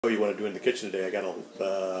What you want to do in the kitchen today? I got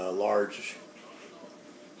a large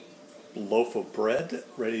loaf of bread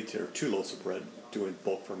ready to, or 2 loaves of bread doing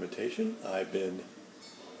bulk fermentation. I've been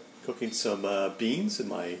cooking some beans in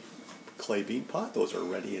my clay bean pot. Those are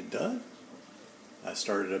ready and done. I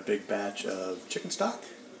started a big batch of chicken stock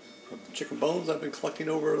from chicken bones I've been collecting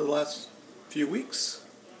over the last few weeks.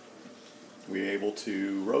 We were able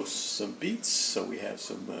to roast some beets, so we have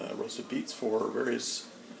some roasted beets for various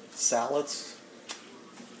salads.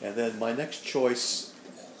 And then my next choice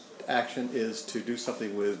action is to do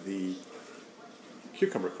something with the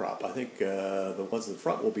cucumber crop. I think the ones in the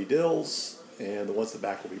front will be dills, and the ones in the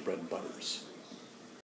back will be bread and butters.